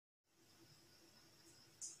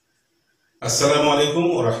আসসালামু আলাইকুম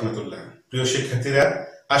ওয়া রাহমাতুল্লাহ। প্রিয় শিক্ষার্থীরা,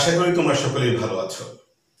 আশা করি তোমরা সকলেই ভালো আছো।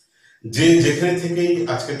 যে যেখানে থেকেই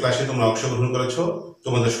আজকের ক্লাসে তোমরা অংশগ্রহণ করেছো,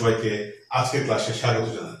 তোমাদের সবাইকে আজকের ক্লাসে স্বাগত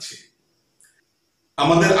জানাচ্ছি।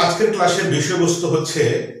 আমাদের আজকের ক্লাসের বিষয়বস্তু হচ্ছে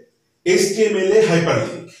HTML এ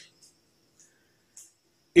হাইপারলিংক।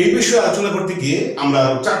 এই বিষয়ে আলোচনা করতে গিয়ে আমরা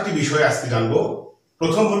আরো 4টি বিষয় আজকে জানবো।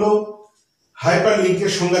 প্রথম হলো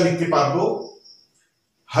হাইপারলিংকের সংজ্ঞা লিখতে পারবো,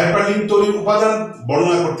 হাইপারলিংক তৈরির উপাদান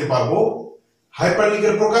বর্ণনা করতে পারবো,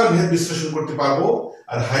 হাইপারলিংকের প্রকারভেদ বিশ্লেষণ করতে পারবো,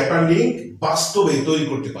 আর হাইপারলিংক বাস্তবে তৈরি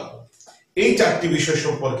করতে পারবো। এই 4টি বিষয়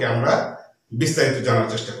সম্পর্কে আমরা বিস্তারিত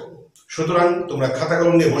জানার চেষ্টা করব। সুতরাং তোমরা খাতা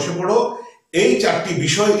কলম নিয়ে বসে পড়ো। এই 4টি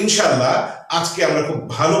বিষয় ইনশাআল্লাহ আজকে আমরা খুব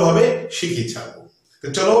ভালোভাবে শিখিয়ে ছাড়বো। তো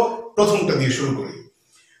চলো প্রথমটা দিয়ে শুরু করি।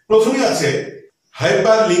 প্রথমে আছে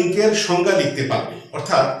হাইপারলিংকের সংজ্ঞা লিখতে পারবে,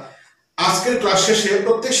 অর্থাৎ আজকের ক্লাস শেষে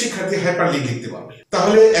প্রত্যেক শিক্ষার্থী হাইপারলিংক লিখতে পারবে।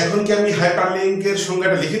 তাহলে এখন কি আমি হাইপারলিংকের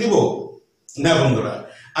সংজ্ঞাটা লিখে দিব? না বন্ধুরা,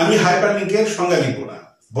 আমি হাইপারলিংকের সংজ্ঞা লিখব না,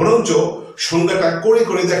 বরঞ্চ সংজ্ঞাটা করে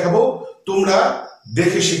করে দেখাবো, তোমরা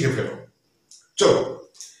দেখে শিখে ফেলো। চলো,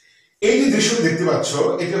 এই যে দৃশ্যটি দেখতে পাচ্ছ,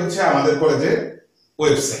 এটা হচ্ছে আমাদের কলেজের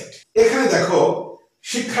ওয়েবসাইট। এখানে দেখো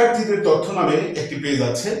শিক্ষার্থীদের তথ্য নামে একটি পেজ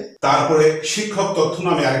আছে, তারপরে শিক্ষক তথ্য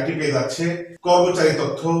নামে আরেকটি পেজ আছে, কর্মচারী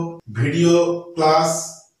তথ্য, ভিডিও ক্লাস,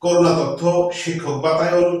 করোনা তথ্য, শিক্ষক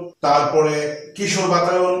বাতায়ন, তারপরে কিশোর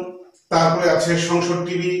বাতায়ন, তারপরে আছে সংসদ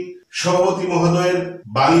টিভি, সভাপতি মহোদয়ের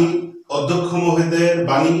বাণী, অধ্যক্ষ মহোদয়ের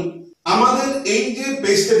বাণী। আমাদের এই যে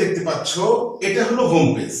পেজটা দেখতে পাচ্ছ, এটা হলো হোম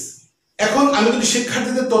পেজ। এখন আমি যদি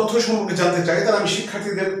শিক্ষার্থীদের তথ্য সম্পর্কে জানতে চাই, তাহলে আমি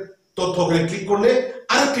শিক্ষার্থীদের তথ্য ওখানে ক্লিক করলে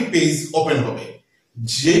আরেকটি পেজ ওপেন হবে,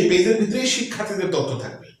 যে পেজের ভিতরে শিক্ষার্থীদের তথ্য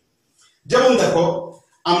থাকবে। যেমন দেখো,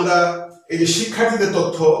 আমরা এই যে শিক্ষার্থীদের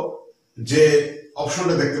তথ্য যে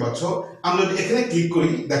অপশনটা দেখতে পাচ্ছ, আমরা যদি এখানে ক্লিক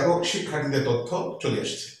করি, দেখো শিক্ষার্থীদের তথ্য চলে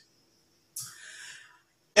আসছে।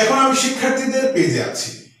 এখন আমি শিক্ষার্থীদের পেজে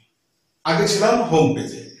আছি, আগে ছিলাম হোম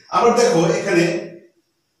পেজে। আবার দেখো এখানে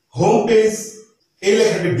হোম পেজ এই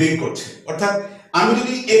লেখাটি ব্লিঙ্ক করছে, অর্থাৎ আমি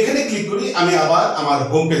যদি এখানে ক্লিক করি, আমি আবার আমার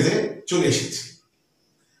হোম পেজে চলে এসেছি।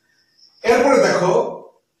 এরপরে দেখো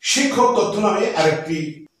শিক্ষক তথ্য নামে আরেকটি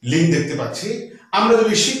লিঙ্ক দেখতে পাচ্ছি। আমরা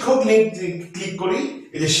যদি শিক্ষক লিঙ্ক ক্লিক করি,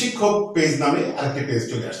 এই যে শিক্ষক পেজ নামে আরেকটি পেজ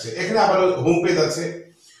চলে আসছে। এখানে আবার হোম পেজ আছে,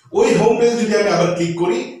 ওই হোম পেজে যদি আমি আবার ক্লিক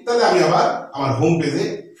করি, তাহলে আমি আবার আমার হোম পেজে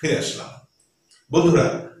ফিরে আসলাম। বন্ধুরা,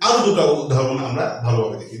 আরো দুটো উদাহরণ আমরা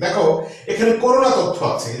ভালোভাবে দেখি। দেখো এখানে করোনা তথ্য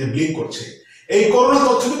আছে, এই যে ব্লিঙ্ক করছে। এই করোনা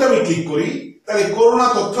তথ্য যদি আমি ক্লিক করি, তাহলে করোনা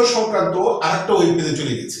তথ্য সংক্রান্ত আরেকটা ওয়েব পেজে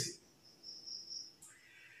চলে গেছে।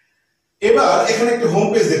 এবার এখানে একটা হোম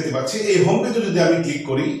পেজ দেখতে পাচ্ছি, এই হোম পেজে যদি আমি ক্লিক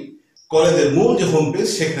করি, কলেজের মূল যে হোম পেজ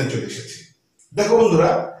সেখানে চলে এসেছে। দেখো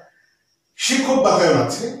বন্ধুরা, শিক্ষক বাতায়ন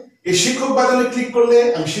আছে, এই শিক্ষক বাতায়নে ক্লিক করলে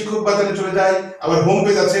আমি শিক্ষক বাতায়নে চলে যাই। আবার হোম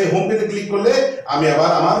পেজ আছে, হোম পেজে ক্লিক করলে আমি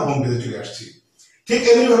আবার আমার হোম পেজে চলে আসছি। ঠিক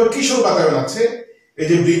এমনি ভাবে কিশোর বাতায়ন আছে, এই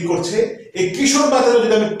যে ব্লিঙ্ক করছে। এই কিশোর বাতায়নে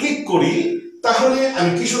যদি আমি ক্লিক করি, তাহলে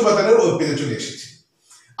আমি কিশোর বাতায়নের ওয়েব পেজে চলে এসেছি।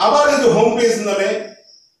 আবার এই যে হোম পেজ নামে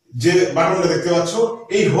যে বাটনটা দেখতে পাচ্ছ,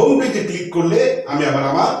 এই হোম পেজে ক্লিক করলে আমি আবার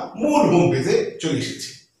আমার মূল হোম পেজে চলে এসেছি।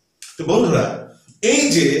 তো বন্ধুরা, এই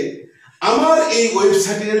যে আমার এই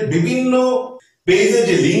ওয়েবসাইটের বিভিন্ন পেজে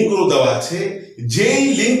যে লিঙ্কগুলো দেওয়া আছে, যেই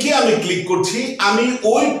লিঙ্কে আমি ক্লিক করছি, আমি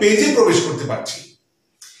ওই পেজে প্রবেশ করতে পারছি।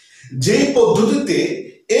 যে পদ্ধতিতে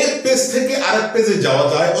এক পেজ থেকে আরেক পেজে যাওয়া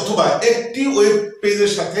যায়, অথবা একটি ওয়েব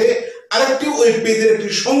পেজের সাথে আরেকটি ওয়েব পেজের একটি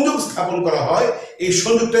সংযোগ স্থাপন করা হয়, এই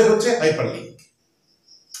সংযোগটাই হচ্ছে হাইপারলিংক।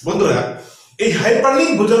 বন্ধুরা, এই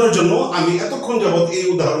হাইপারলিংক বোঝানোর জন্য আমি এতক্ষণ যাবত এই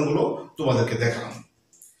উদাহরণগুলো তোমাদেরকে দেখালাম।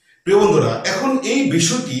 প্রিয় বন্ধুরা, এখন এই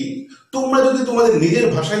বিষয়টি তোমরা যদি তোমাদের নিজের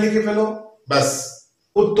ভাষায় লিখে ফেলো, ব্যাস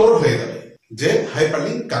উত্তর হয়ে যাবে যে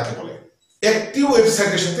হাইপারলিংক কাকে বলে। একটি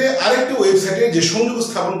ওয়েবসাইটের সাথে আরেকটি ওয়েবসাইটে যে সংযোগ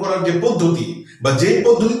স্থাপন করার যে পদ্ধতি, বা যে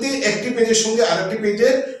পদ্ধতিতে একটি পেজের সঙ্গে আরেকটি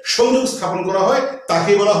পেজের সংযোগ স্থাপন করা হয়,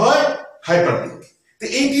 তাকে বলা হয় হাইপারলিংক। তো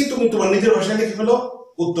এইটি তুমি তোমার নিজের ভাষায় লিখে ফেলো,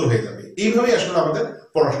 উত্তর হয়ে যাবে। এইভাবেই আসলে আমাদের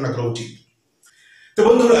পড়াশোনা করা উচিত। তো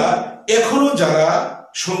বন্ধুরা, এখনো যারা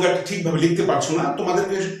সংজ্ঞাটা ঠিকভাবে লিখতে পারছো না,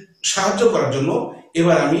 তোমাদেরকে সাহায্য করার জন্য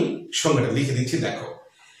এবার আমি সংজ্ঞাটা লিখে দিচ্ছি। দেখো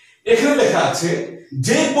এখানে লেখা আছে,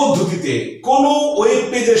 যে পদ্ধতিতে কোন ওয়েব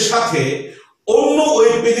পেজের সাথে অন্য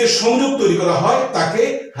ওয়েব পেজের সংযোগ তৈরি করা হয়, তাকে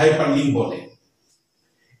হাইপারলিংক বলে।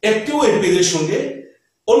 একটি ওয়েব পেজের সঙ্গে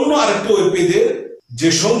অন্য আরেকটি ওয়েব পেজের যে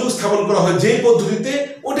সংযোগ স্থাপন করা হয় যে পদ্ধতিতে,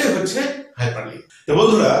 ওটাই হচ্ছে হাইপারলিংক। তো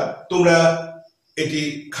বন্ধুরা, তোমরা এটি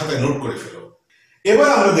খাতায় নোট করে ফেলো। এবার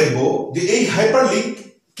আমরা দেখব যে এই হাইপারলিংক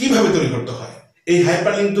কিভাবে তৈরি করতে হয়, এই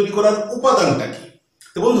হাইপারলিংক তৈরি করার উপাদানটা কি।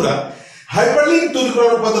 তো বন্ধুরা, হাইপারলিংক তৈরি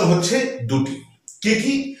করার উপাদান হচ্ছে দুটি। কি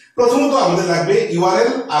কি? প্রথমত আমাদের লাগবে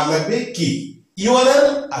ইউআরএল আর লাগবে কি। ইউআরএল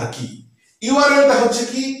আর কি। ইউআরএলটা হচ্ছে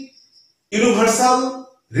কি, ইউনিভার্সাল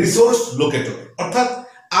রিসোর্স লোকেটর, অর্থাৎ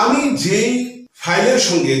আমি যেই ফাইলের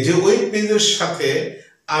সঙ্গে যে ওয়েব পেজের সাথে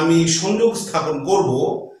আমি সংযোগ স্থাপন করব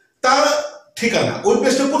তার ঠিকানা, ওই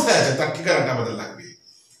পেজটা কোথায় আছে তার ঠিকানাটা আমাদের লাগবে।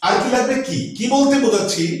 আর কি লাগবে, কি বলতে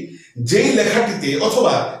বোঝাচ্ছি, যেই লেখাটিতে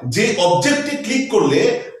অথবা যে অবজেক্টে ক্লিক করলে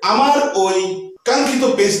আমার ওই কাঙ্ক্ষিত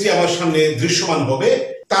পেজটি আমার সামনে দৃশ্যমান হবে,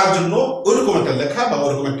 তার জন্য ওইরকম একটা লেখা বা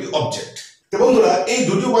ওইরকম একটি অবজেক্ট। তো বন্ধুরা, এই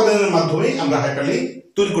দুটি উপাদানের মাধ্যমেই আমরা হাইপারলিংক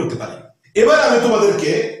তৈরি করতে পারি। এবার আমি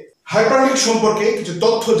তোমাদেরকে হাইপারলিংক সম্পর্কে কিছু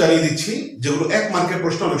তথ্য জানিয়ে দিচ্ছি, যেগুলো 1 মার্কের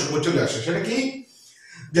প্রশ্ন অনেক সময় চলে আসে। সেটা কি,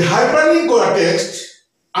 যে হাইপারলিংক করা টেক্সট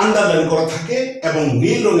আন্ডারলাইন করা থাকে এবং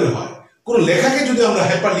নীল রঙের হয়। কোন লেখাকে যদি আমরা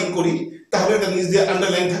হাইপারলিংক করি তাহলে এটা নিচ দিয়ে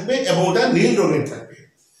আন্ডারলাইন থাকবে এবং ওটা নীল রঙের থাকবে।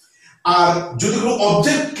 আর যদি কোনো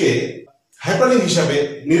অবজেক্টকে হাইপারলিংক হিসাবে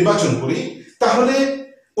নির্বাচন করি তাহলে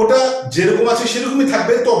ওটা যেরকম আছে সেরকমই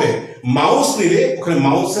থাকবে, তবে মাউস নিলে ওখানে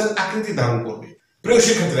মাউসের আকৃতি ধারণ করবে। প্রিয়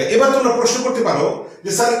শিক্ষার্থীরা, এবার তোমরা প্রশ্ন করতে পারো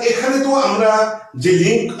যে স্যার, এখানে তো আমরা যে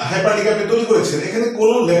লিংক হাইপারলিংক আপনি তৈরি করেছেন এখানে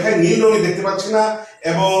কোনো লেখায় নীল রঙে দেখতে পাচ্ছি না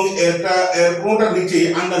এবং এটা কোনটার নিচে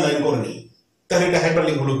আন্ডারলাইন করেনি, তাহলে এটা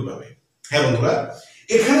হাইপারলিংক হলো কিভাবে? হ্যাঁ বন্ধুরা,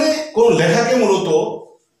 এখানে কোন লেখাকে মূলত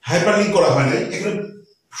হাইপারলিংক করা হয় নাই, এখানে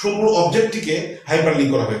সম্পূর্ণ অবজেক্টটিকে হাইপারলিংক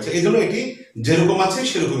করা হয়েছে, এই জন্য এটি যেরকম আছে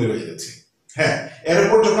সেরকমই রয়ে যাচ্ছে। হ্যাঁ,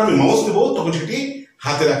 এরপর যখন আমি মাউস নেব তখন সেটি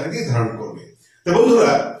হাতের আকৃতি ধারণ করবে। তো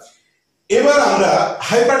বন্ধুরা, এবার আমরা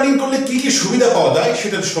হাইপারলিংক করলে কি কি সুবিধা পাওয়া যায়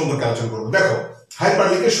সেটা সম্পর্কে আলোচনা করবো। দেখো,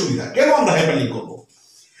 হাইপারলিংকের সুবিধা, কেন আমরা হাইপারলিংক করব?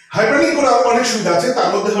 হাইপারলিংক করার অনেক সুবিধা আছে, তার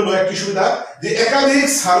মধ্যে হলো একটি সুবিধা যে একাধিক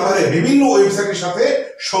সার্ভারে বিভিন্ন ওয়েবসাইটের সাথে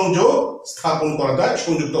সংযোগ স্থাপন করা যায়,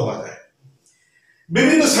 সংযুক্ত হওয়া যায়।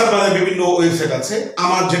 বিভিন্ন সার্ভারে বিভিন্ন ওয়েবসাইট আছে,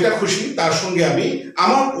 আমার যেটা খুশি তার সঙ্গে আমি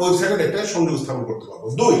আমার ওয়েবসাইটের একটা সংযোগ স্থাপন করতে পারবো।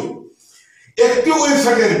 2, একটি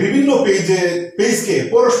ওয়েবসাইটের বিভিন্ন পেজকে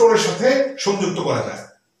পরস্পরের সাথে সংযুক্ত করা যায়।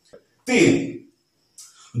 3,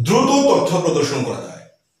 দ্রুত তথ্য প্রদর্শন করা যায়।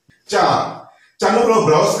 4 নম্বর,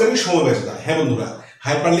 ব্রাউজকারী সময় বেঁচে যায়। হ্যাঁ বন্ধুরা,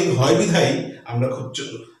 হাইপারলিংক হয় বিধায়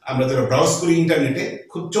আমরা যারা ব্রাউজ করি ইন্টারনেটে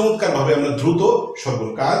খুব চমৎকার ভাবে আমরা দ্রুত সকল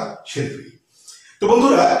কাজ সেরে ফেলি। তো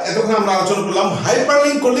বন্ধুরা, এতক্ষণ আমরা আলোচনা করলাম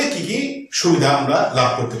হাইপারলিংক করলে কি কি সুবিধা আমরা লাভ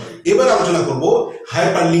করতে পারি। এবার আলোচনা করব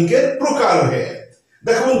হাইপারলিংকের প্রকারভেদ।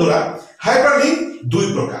 দেখো বন্ধুরা, হাইপারলিংক 2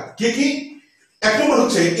 প্রকার। কি কি? 1 নম্বর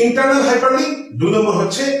হচ্ছে ইন্টারনাল হাইপারলিংক, 2 নম্বর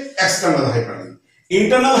হচ্ছে external hyperlink.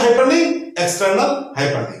 Internal hyperlink, external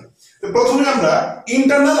hyperlink. তো প্রথমে আমরা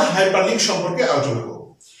ইন্টারনাল হাইপারলিংক সম্পর্কে আলোচনা করব।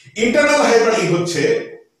 ইন্টারনাল হাইপারলিংক হচ্ছে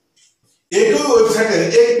একই ওয়েবসাইটের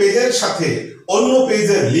এক পেজের সাথে অন্য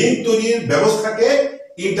পেজের লিংক তৈরির ব্যবস্থাকে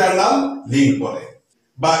ইন্টারনাল লিংক বলে।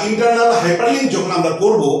 বা ইন্টারনাল হাইপারলিংক যখন আমরা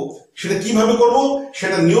করব সেটা কিভাবে করব,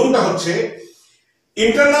 সেটা নিয়মটা হচ্ছে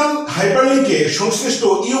ইন্টারনাল হাইপারলিংকে সংশ্লিষ্ট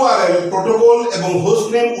ইউআরএল, প্রোটোকল এবং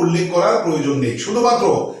হোস্টনেম উল্লেখ করার প্রয়োজন নেই, শুধুমাত্র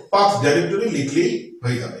পাথ ডাইরেক্টরি লিখলেই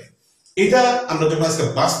হয়ে যাবে। এটা আমরা যখন আজকে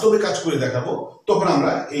বাস্তবে কাজ করে দেখাবো তখন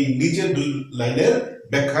আমরা এই নিচের 2 লাইনের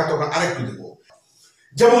ব্যাখ্যা তখন আরেকটু দেব।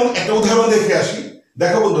 যেমন একটা উদাহরণ দেখে আসি।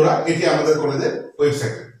 দেখো বন্ধুরা, এটি আমাদের কলেজের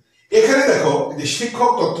ওয়েবসাইট। এখানে দেখো যে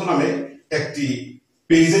শিক্ষক তথ্য নামে একটি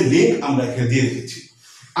পেজের লিংক আমরা এখানে দিয়ে রেখেছি।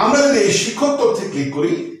 আমরা যদি এই শিক্ষক তথ্যে ক্লিক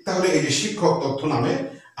করি তাহলে এই যে শিক্ষক তথ্য নামে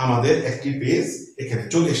আমাদের একটি পেজ এখানে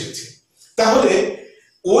চলে এসেছে। তাহলে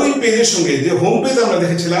ওই পেজের সঙ্গে যে হোম পেজ আমরা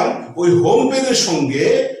দেখেছিলাম, ওই হোম পেজের সঙ্গে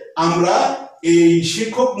আমরা এই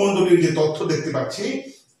শিক্ষক মণ্ডলীর যে তথ্য দেখতে পাচ্ছি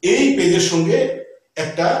এই পেজের সঙ্গে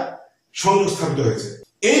একটা সংযোগ স্থাপিত হয়েছে।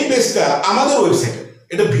 এই পেজটা আমাদের ওয়েবসাইটের,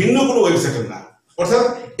 এটা ভিন্ন কোনো ওয়েবসাইটের না, অর্থাৎ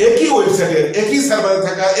একই ওয়েবসাইটের, একই সার্ভারে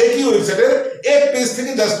থাকা একই ওয়েবসাইটের এক পেজ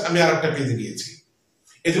থেকে জাস্ট আমি আরেকটা পেজে গিয়েছি,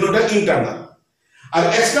 এই জন্য এটা ইন্টারনাল। আর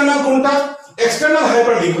এক্সটার্নাল কোনটা? এক্সটার্নাল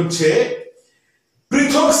হাইপারলিংক হচ্ছে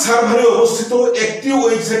পৃথক সার্ভারে অবস্থিত একটি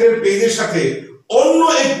ওয়েবসাইটের পেজের সাথে অন্য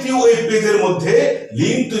একটি ওয়েব পেজের মধ্যে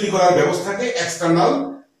লিংক তৈরি করার ব্যবস্থাকে এক্সটার্নাল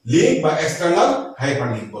লিংক বা এক্সটার্নাল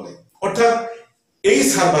হাইপারলিংক বলে। অর্থাৎ এই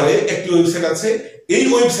সার্ভারে একটি ওয়েবসাইট আছে, এই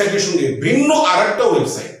ওয়েবসাইটের সঙ্গে ভিন্ন আরেকটা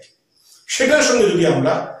ওয়েবসাইট, সেটার সঙ্গে যদি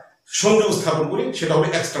আমরা সংযোগ স্থাপন করি সেটা হবে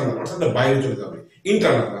এক্সটার্নাল, অর্থাৎ বাইরে চলে যাবে।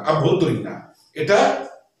 ইন্টারনাল না, আভ্যন্তরীণ না, এটা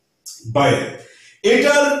বাইরে।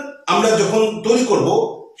 এটার আমরা যখন তৈরি করব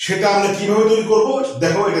সেটা আমরা কিভাবে তৈরি করব,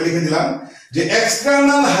 দেখো এটা লিখে দিলাম যে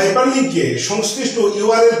এক্সটার্নাল হাইপারলিংকে সংশ্লিষ্ট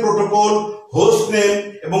ইউআরএল, প্রোটোকল, হোস্টনেম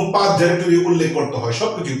এবং পাথ ডাইরেক্টরি উল্লেখ করতে হয়।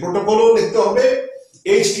 সবকিছু প্রোটোকলও লিখতে হবে,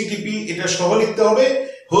 এইচটিটিপি এটা সহ লিখতে হবে,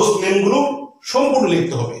 হোস্ট নেমগুলো সম্পূর্ণ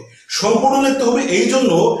লিখতে হবে। সম্পূর্ণ লিখতে হবে এই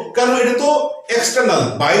জন্য কারণ এটা তো এক্সটার্নাল,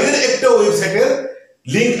 বাইরের একটা ওয়েবসাইটের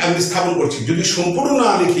লিংক আমি স্থাপন করছি। যদি সম্পূর্ণ না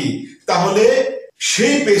লিখি তাহলে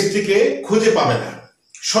সেই পেজটিকে খুঁজে পাবে না।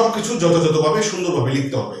 সবকিছু যথাযথভাবে সুন্দরভাবে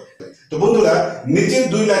লিখতে হবে। তো বন্ধুরা, নিচের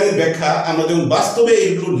 2 লাইনের ব্যাখ্যা আমরা যখন বাস্তবে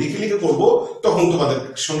এইগুলো লিখে লিখে করবো তখন তোমাদের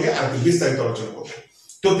সঙ্গে আর বিস্তারিত আলোচনা করবো।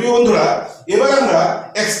 তো প্রিয় বন্ধুরা, এবার আমরা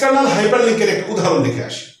এক্সটার্নাল হাইপারলিংকের একটা উদাহরণ দেখে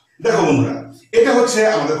আসি। দেখো বন্ধুরা, এটা হচ্ছে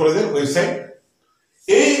আমাদের কলেজের ওয়েবসাইট।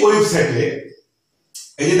 এই ওয়েবসাইটে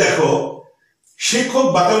এই যে দেখো শিক্ষক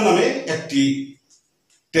বাতায়ন নামে একটি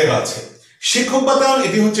ট্যাব আছে। শিক্ষক বাতায়ন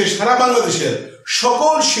এটি হচ্ছে সারা বাংলাদেশের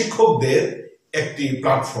সকল শিক্ষকদের একটি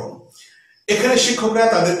প্ল্যাটফর্ম। এখানে শিক্ষকরা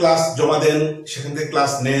তাদের ক্লাস জমা দেন, সেখান থেকে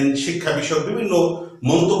ক্লাস নেন, শিক্ষা বিষয়ক বিভিন্ন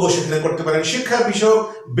মন্তব্য সেখানে করতে পারেন, শিক্ষা বিষয়ক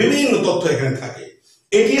বিভিন্ন তথ্য এখানে থাকে।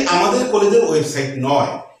 এটি আমাদের কলেজের ওয়েবসাইট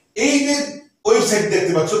নয়। এই যে ওয়েবসাইট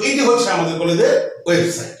দেখতে পাচ্ছ, এটি হচ্ছে আমাদের কলেজের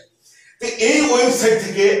ওয়েবসাইট। তো এই ওয়েবসাইট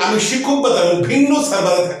থেকে আমি শিক্ষক বাতায়ন ভিন্ন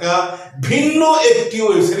সার্ভারে থাকা ভিন্ন একটি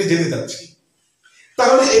ওয়েবসাইটে যেতে চাচ্ছি।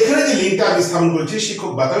 তাহলে এখানে যে লিঙ্কটা আমি স্থাপন করেছি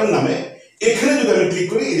শিক্ষক বাতায়ন নামে, এখানে যদি আমি ক্লিক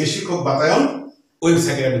করি, এই যে শিক্ষক বাতায়ন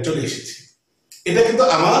ওয়েবসাইটে আমি চলে এসেছি। এটা কিন্তু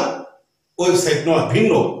আমার ওয়েবসাইট নয়,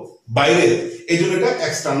 ভিন্ন, বাইরের, এই জন্য এটা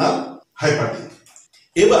এক্সটার্নাল হাইপারলিংক।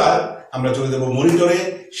 এবার আমরা চলে যাব মনিটরে।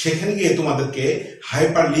 সেখানে গিয়ে তোমাদেরকে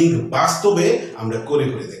হাইপারলিংক বাস্তবে আমরা করে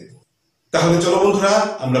করে দেখব। তাহলে চলো বন্ধুরা,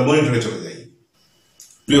 আমরা মনিটরে চলে যাই।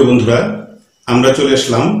 প্রিয় বন্ধুরা, আমরা চলে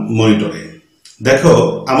আসলাম মনিটরে। দেখো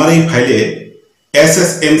আমার এই ফাইলে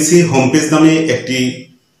SSMC হোম পেজ নামে একটি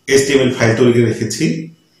HTML ফাইল তৈরি করে রেখেছি।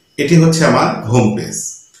 এটি হচ্ছে আমার হোম পেজ।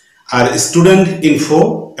 আর স্টুডেন্ট ইনফো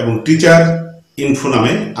এবং টিচার ইনফো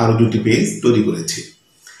নামে আরো দুটি পেজ তৈরি করেছি।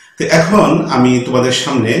 তো এখন আমি তোমাদের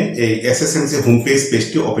সামনে এই SSMC হোম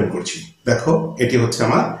পেজটি ওপেন করছি। দেখো এটি হচ্ছে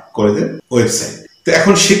আমার কলেজের ওয়েবসাইট। তো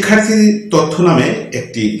এখন শিক্ষার্থী তথ্য নামে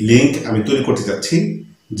একটি লিংক আমি তৈরি করতে যাচ্ছি,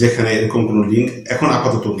 যেখানে এরকম কোনো লিংক এখন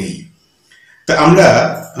আপাতত নেই। তা আমরা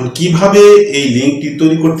কিভাবে এই লিংকটি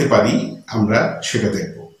তৈরি করতে পারি আমরা সেটা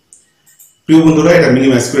দেখব। প্রিয় বন্ধুরা, এটা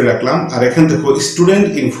মিনিমাইজ করে রাখলাম। আর এখানে দেখো স্টুডেন্ট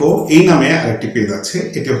ইনফো এই নামে আরেকটি পেজ আছে।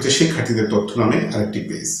 এটা হচ্ছে শিক্ষার্থীদের তথ্য নামে আরেকটি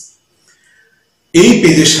পেজ। এই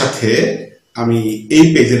পেজের সাথে আমি এই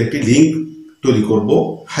পেজের একটি লিংক তৈরি করব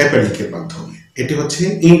হাইপারলিংকের মাধ্যমে। এটি হচ্ছে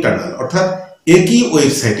ইন্টারনাল, অর্থাৎ একই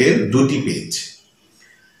ওয়েবসাইটের দুটি পেজ।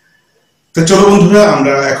 তো চলো বন্ধুরা,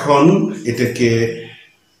 আমরা এখন এটাকে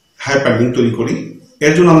হাইপারলিংক তৈরি করি।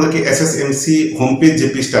 এর জন্য আমাদেরকে SSMC হোম পেজ যে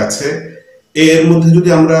পেজটা আছে, এর মধ্যে যদি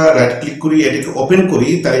আমরা রাইট ক্লিক করি, এটাকে ওপেন করি,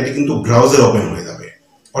 তাহলে এটি কিন্তু ব্রাউজার ওপেন হয়ে যাবে।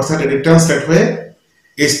 অর্থাৎ এটি ট্রান্সলেট হয়ে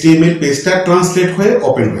HTML পেজটা ট্রান্সলেট হয়ে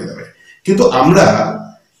ওপেন হয়ে যাবে। কিন্তু আমরা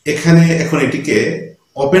এখানে এখন এটিকে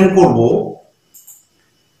ওপেন করব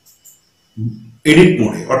এডিট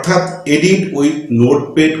মোডে, অর্থাৎ edit with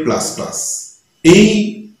notepad plus plus. এই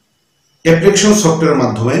অ্যাপ্লিকেশন সফটওয়্যারের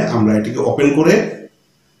মাধ্যমে আমরা এটিকে ওপেন করে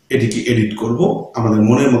এটিকে এডিট করব, আমাদের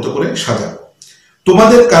মনের মতো করে সাজাবো।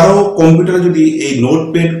 তোমাদের কারো কম্পিউটারে যদি এই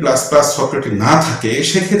নোটপ্যাড প্লাস প্লাস সফটওয়্যারটি না থাকে,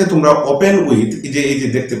 সেক্ষেত্রে তোমরা ওপেন উইথ, এই যে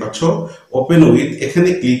দেখতে পাচ্ছ ওপেন উইথ, এখানে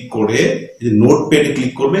ক্লিক করে নোটপ্যাডে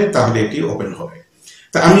ক্লিক করবে, তাহলে এটি ওপেন হবে।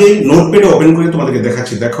 তা আমি এই নোটপ্যাডে ওপেন করে তোমাদেরকে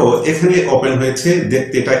দেখাচ্ছি। দেখো এখানে ওপেন হয়েছে,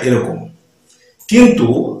 দেখতে এটা এরকম, কিন্তু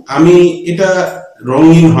আমি এটা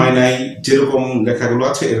রঙিন হয় নাই, যেরকম লেখাগুলো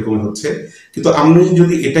আছে এরকম হচ্ছে। কিন্তু আমি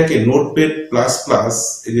যদি এটাকে নোটপ্যাড প্লাস প্লাস,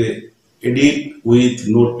 এই যে edit with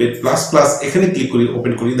notepad plus plus, এখানে ক্লিক করি,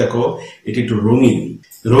 ওপেন করি, দেখো এটি একটু রঙিন।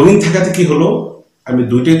 রঙিন থাকাতে কি হলো, আমি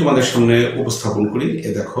দুইটাই তোমাদের সামনে উপস্থাপন করি।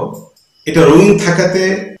 দেখো এটা রঙিন থাকাতে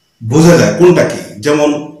বোঝা যায় কোনটা কি। যেমন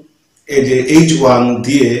এই যে H1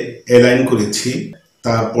 দিয়ে এলাইন করেছি,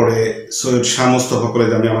 তারপরে সৈয়দ শাহ মোস্তফা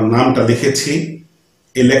কলেজে আমি আমার নামটা লিখেছি।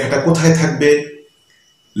 এই লেখাটা কোথায় থাকবে,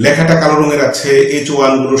 লেখাটা কালো রঙের আছে,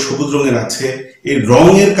 H1 গুলো সবুজ রঙের আছে। এই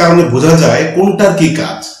রঙের কারণে বোঝা যায় কোনটার কি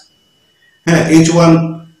কাজ। হ্যাঁ, H1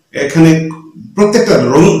 এখানে প্রত্যেকটা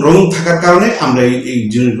রং থাকার কারণে আমরা এই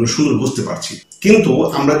জিনিসগুলো সুন্দর বুঝতে পারছি। কিন্তু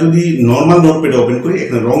আমরা যদি নর্মাল নোটপ্যাডে ওপেন করি,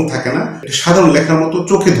 এখানে রং থাকে না, এটা সাধারণ লেখার মতো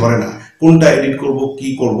চোখে ধরে না, কোনটা এডিট করব কি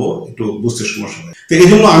করব একটু বুঝতে সমস্যা হয়। তো এই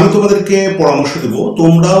জন্য আমি তোমাদেরকে পরামর্শ দেব,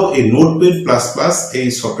 তোমরাও এই নোটপ্যাড প্লাস প্লাস এই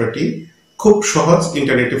সফটওয়্যারটি খুব সহজ,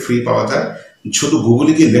 ইন্টারনেটে ফ্রি পাওয়া যায়। শুধু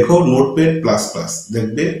গুগলে গিয়ে লেখো নোটপ্যাড প্লাস প্লাস,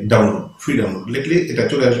 দেখবে ডাউনলোড, ফ্রি ডাউনলোড লিখলে এটা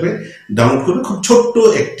চলে আসবে। ডাউনলোড করবে, খুব ছোট্ট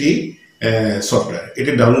একটি সফটওয়্যার।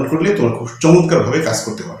 এটা ডাউনলোড করলে তোমার খুব চমৎকার ভাবে কাজ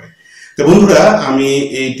করতে হবে। তো বন্ধুরা, আমি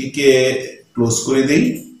এইটিকে ক্লোজ করে দিই।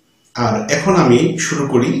 আর এখন আমি শুরু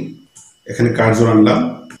করি। এখানে কার্সর আনলাম,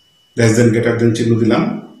 লেস দেন গ্রেটার দেন চিহ্ন দিলাম,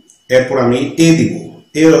 এরপর আমি এ দিব।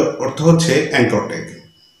 এর অর্থ হচ্ছে অ্যাঙ্কর ট্যাগ।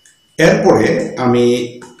 এরপরে আমি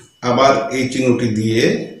আবার এই চিহ্নটি দিয়ে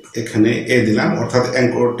এখানে এ দিলাম, অর্থাৎ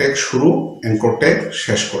অ্যাঙ্কর ট্যাগ শুরু, অ্যাঙ্কর ট্যাগ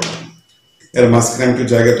শেষ করলাম। এর মাঝখানে আমি একটু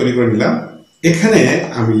জায়গা তৈরি করে নিলাম। এখানে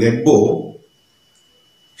আমি লিখব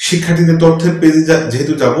শিক্ষার্থীদের তথ্যের পেজে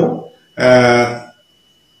যেহেতু যাব,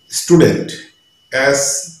 স্টুডেন্ট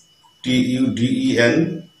STUDENT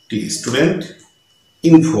স্টুডেন্ট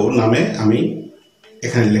ইনফো নামে আমি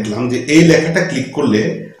এখানে লিখলাম যে এই লেখাটা ক্লিক করলে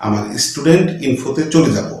আমার স্টুডেন্ট ইনফোতে চলে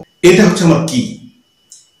যাব। এটা হচ্ছে আমার কি।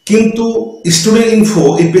 কিন্তু স্টুডেন্ট ইনফো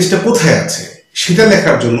এই পেজটা কোথায় আছে সেটা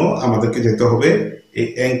লেখার জন্য আমাদেরকে যেতে হবে এই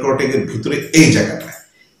অ্যাঙ্কর ট্যাগের ভিতরে এই জায়গাটা।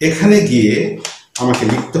 এখানে গিয়ে আমাকে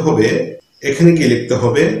লিখতে হবে,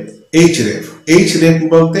 href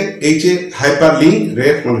বলতে এইচ এ হাইপারলিংক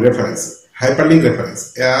রেফ মানে রেফারেন্স, হাইপারলিংক রেফারেন্স।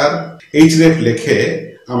 আর href লিখে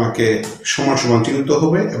আমাকে সমান সমান চিহ্নিত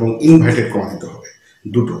হবে এবং ইনভাইটেড কমা দিতে হবে,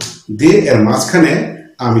 দুটো দিয়ে এর মাঝখানে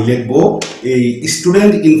আমি লিখবো এই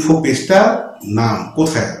স্টুডেন্ট ইনফো পেজটা নাম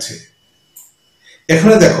কোথায় আছে।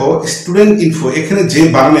 এখানে দেখো স্টুডেন্ট ইনফো এখানে যে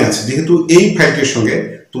বানানে আছে, যেহেতু এই ফাইলটির সঙ্গে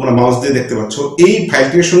তোমরা মাউস দিয়ে দেখতে পাচ্ছ এই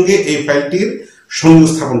ফাইলটির সঙ্গে এই ফাইলটির সংযোগ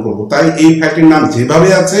স্থাপন করব, তাই এই ফাইলটির নাম যেভাবে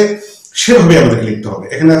আছে সেভাবে আমাদেরকে লিখতে হবে।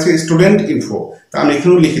 এখানে আছে স্টুডেন্ট ইনফো, তা আমি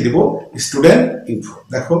এখানেও লিখে দিব স্টুডেন্ট ইনফো।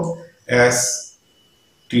 দেখো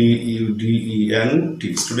STUDENT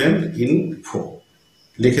স্টুডেন্ট ইনফো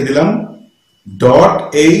লিখে দিলাম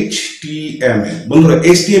 .html। বন্ধুরা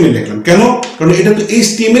HTML লিখলাম কেন? কারণ এটা তো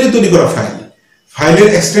HTML এ তৈরি করা ফাইল, ফাইলের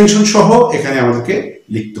এক্সটেনশন সহ এখানে আমাদেরকে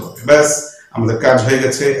লিখতে হবে। ব্যাস আমাদের কাজ হয়ে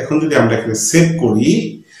গেছে। এখন যদি আমরা এখানে সেভ করি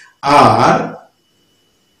আর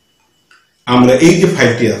আমরা এই যে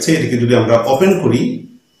ফাইলটি আছে এটাকে যদি আমরা ওপেন করি,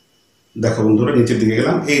 দেখো বন্ধুরা নিচের দিকে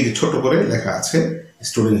গেলাম, এই যে ছোট করে লেখা আছে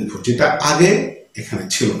স্টুডেন্ট ইনফো, যেটা আগে এখানে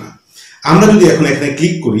ছিল না। আমরা যদি এখন এখানে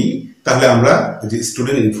ক্লিক করি তাহলে আমরা যে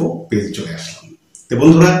স্টুডেন্ট ইনফো পেজ চলে আসলাম। তো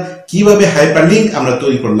বন্ধুরা কিভাবে হাইপারলিংক আমরা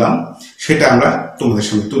তৈরি করলাম সেটা আমরা তোমাদের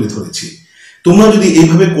সামনে তুলে ধরেছি। তোমরা যদি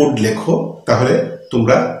এইভাবে কোড লেখো তাহলে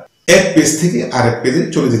তোমরা এক পেজ থেকে আরেক পেজে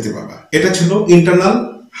চলে যেতে পারবা। এটা ছিল ইন্টারনাল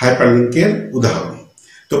হাইপারলিংকের উদাহরণ।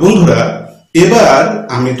 তো বন্ধুরা এবার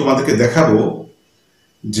আমি তোমাদেরকে দেখাবো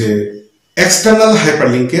যে এক্সটার্নাল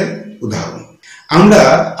হাইপারলিংকের উদাহরণ। আমরা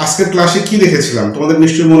আজকের ক্লাসে কি দেখেছিলাম তোমাদের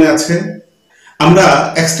নিশ্চয়ই মনে আছে। আমরা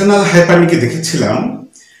এক্সটার্নাল হাইপারলিংকে দেখেছিলাম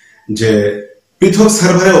যে পৃথক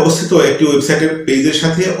সার্ভারে অবস্থিত একটি ওয়েবসাইটের পেজের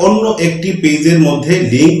সাথে অন্য একটি পেজের মধ্যে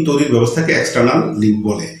লিংক তৈরির ব্যবস্থাকে এক্সটার্নাল লিংক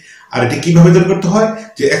বলে। আর এটি কিভাবে তৈরি করতে হয়,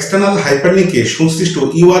 যে এক্সটার্নাল হাইপারলিংকে সংশ্লিষ্ট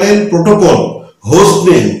ইউআরএল, প্রোটোকল, হোস্ট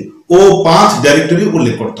নেম ও পাথ ডাইরেক্টরি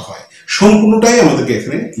উল্লেখ করতে হয়। সম্পূর্ণটাই আমাদেরকে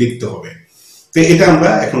এখানে লিখতে হবে। তো এটা আমরা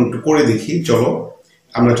এখন একটু করে দেখি। চলো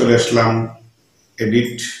আমরা চলে আসলাম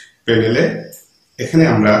এডিট প্যানেলে। এখানে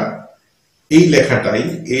আমরা এই লেখাটাই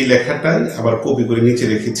আবার কপি করে নিচে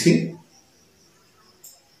রেখেছি।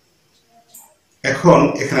 এখন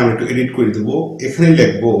এখানে আমরা একটু এডিট করে দেব। এখানে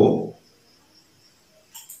লিখবো,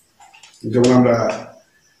 যেমন আমরা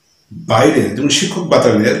বাইরে যেমন শিক্ষক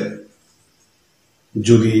বাতায়নের,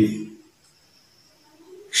 যদি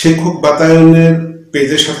শিক্ষক বাতায়নের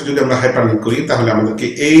পেজের সাথে যদি আমরা হাইপারলিংক করি তাহলে আমাদেরকে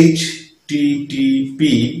http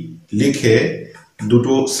লিখে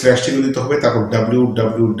দুটো স্ল্যাশ চিহ্ন দিতে হবে, তারপর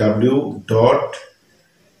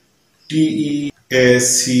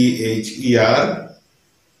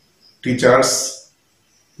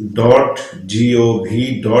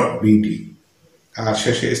আর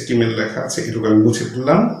শেষে HTML লেখা আছে, এটুকু আমি মুছে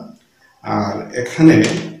ফেললাম। আর এখানে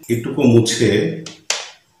এটুকু মুছে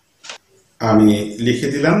আমি লিখে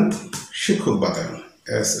দিলাম শিক্ষক বাতায়ন।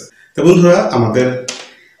 তো বন্ধুরা আমাদের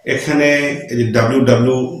এখানে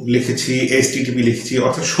www লিখেছি, http লিখেছি,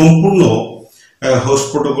 অর্থাৎ সম্পূর্ণ হোস্ট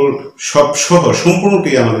প্রোটোকল সব সহ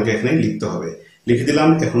সম্পূর্ণটি আমাদেরকে এখানে লিখতে হবে। লিখে দিলাম।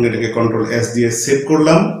 এখন এটাকে Ctrl+S দিয়ে সেভ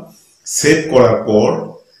করলাম। সেভ করার পর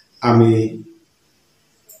আমি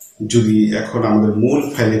যদি এখন আমাদের মূল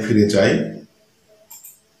ফাইলে ফিরে যাই,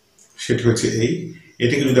 সেটি হচ্ছে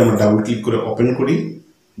এটাকে যদি আমরা ডাবল ক্লিক করে ওপেন করি,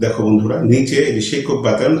 দেখো বন্ধুরা নিচে এই শিক্ষক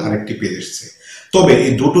বাতায়ন আরেকটি পেজ এসেছে। তবে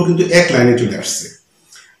এই দুটো কিন্তু এক লাইনে চলে আসছে।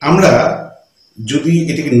 আমরা যদি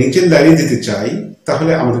এটাকে নিচের লাইনে দিতে চাই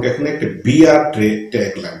তাহলে আমাদেরকে এখানে একটা বিআর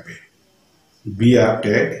ট্যাগ লাগবে। বিআর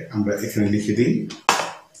ট্যাগ আমরা এখানে লিখে দিই।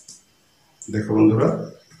 দেখো বন্ধুরা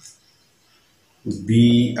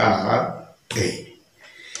বিআর,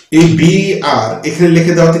 এই বিআর এখানে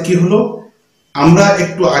লিখে দেওয়াতে কি হলো, আমরা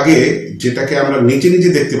একটু আগে যেটাকে আমরা নিচে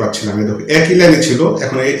দেখতে পাচ্ছিলাম, দেখো একই লাইনে ছিল,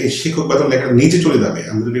 এখন এই শিক্ষক বাতায়ন লেখাটা নিচে চলে যাবে।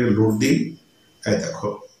 আমরা যদি এটা লোড দিই,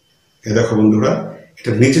 দেখো বন্ধুরা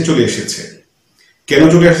এটা নিচে চলে এসেছে। কেন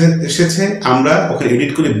চলে এসেছে, আমরা ওখানে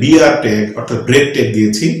এডিট করে বিআর ট্যাগ অর্থাৎ ব্রেক ট্যাগ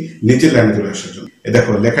দিয়েছি নিচের লাইনে চলে আসার জন্য।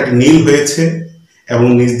 দেখো লেখাটি নীল হয়েছে এবং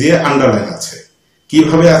নিচ দিয়ে আন্ডারলাইন আছে।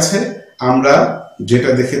 কিভাবে আছে, আমরা যেটা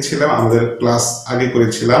দেখেছিলাম আমাদের ক্লাস আগে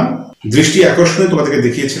করেছিলাম, দৃষ্টি আকর্ষণে তোমাদেরকে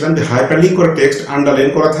দেখিয়েছিলাম যে হাইপারলিংক করা টেক্সট আন্ডারলাইন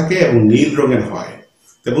করা থাকে এবং নীল রঙের হয়।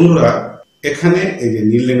 তো বন্ধুরা এখানে এই যে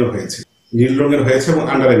নীল রঙের হয়েছে এবং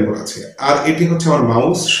আন্ডারলাইন করা আছে। আর এটি হচ্ছে আমার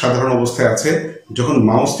মাউস সাধারণ অবস্থায় আছে। যখন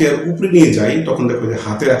মাউসটি আর উপরে নিয়ে যাই তখন দেখো যে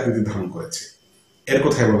হাতের আকৃতি ধারণ করেছে। এর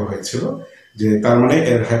কথাই বলা হয়েছিল যে তার মানে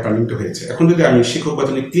এর হাইপারলিংকটা হয়েছে। এখন যদি আমি শিক্ষক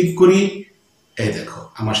বাতায়নে ক্লিক করি, এই দেখো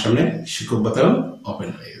আমার সামনে শিক্ষক বাতায়ন ওপেন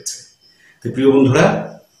হয়ে গেছে। তো প্রিয় বন্ধুরা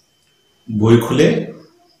বই খুলে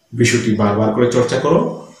বিষয়টি বারবার করে চর্চা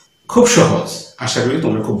করো। খুব সহজ, আশা করি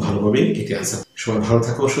তোমরা খুব ভালোভাবে এটি আনসার। সবাই ভালো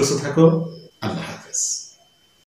থাকো, সুস্থ থাকো। আল্লাহ হাফেজ।